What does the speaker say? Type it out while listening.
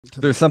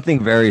There's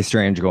something very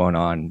strange going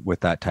on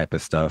with that type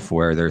of stuff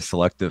where there's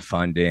selective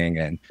funding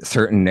and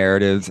certain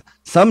narratives,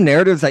 some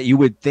narratives that you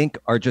would think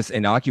are just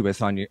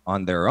innocuous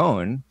on their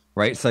own,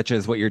 right? Such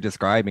as what you're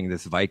describing,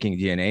 this Viking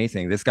DNA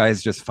thing. This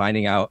guy's just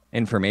finding out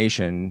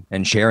information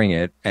and sharing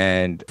it.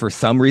 And for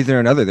some reason or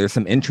another, there's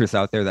some interests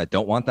out there that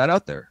don't want that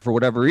out there for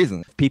whatever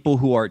reason. People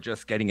who are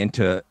just getting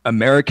into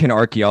American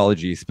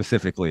archaeology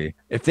specifically,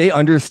 if they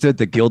understood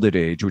the Gilded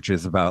Age, which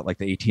is about like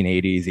the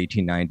 1880s,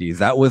 1890s,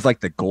 that was like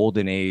the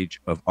golden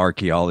age of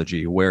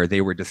archaeology where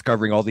they were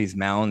discovering all these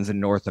mounds in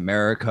North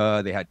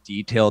America. They had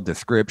detailed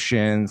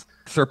descriptions.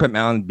 Serpent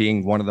Mound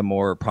being one of the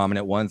more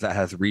prominent ones that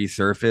has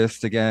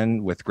resurfaced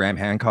again with Graham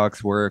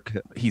Hancock's work.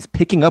 He's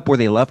picking up where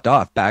they left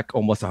off back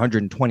almost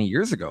 120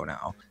 years ago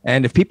now.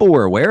 And if people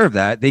were aware of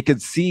that, they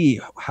could see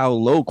how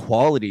low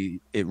quality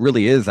it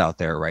really is out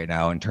there right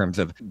now in terms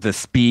of the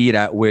speed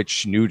at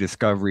which new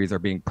discoveries are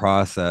being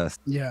processed.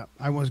 Yeah,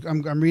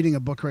 I'm reading a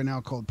book right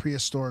now called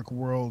Prehistoric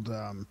World,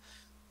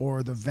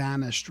 or the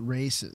Vanished Races.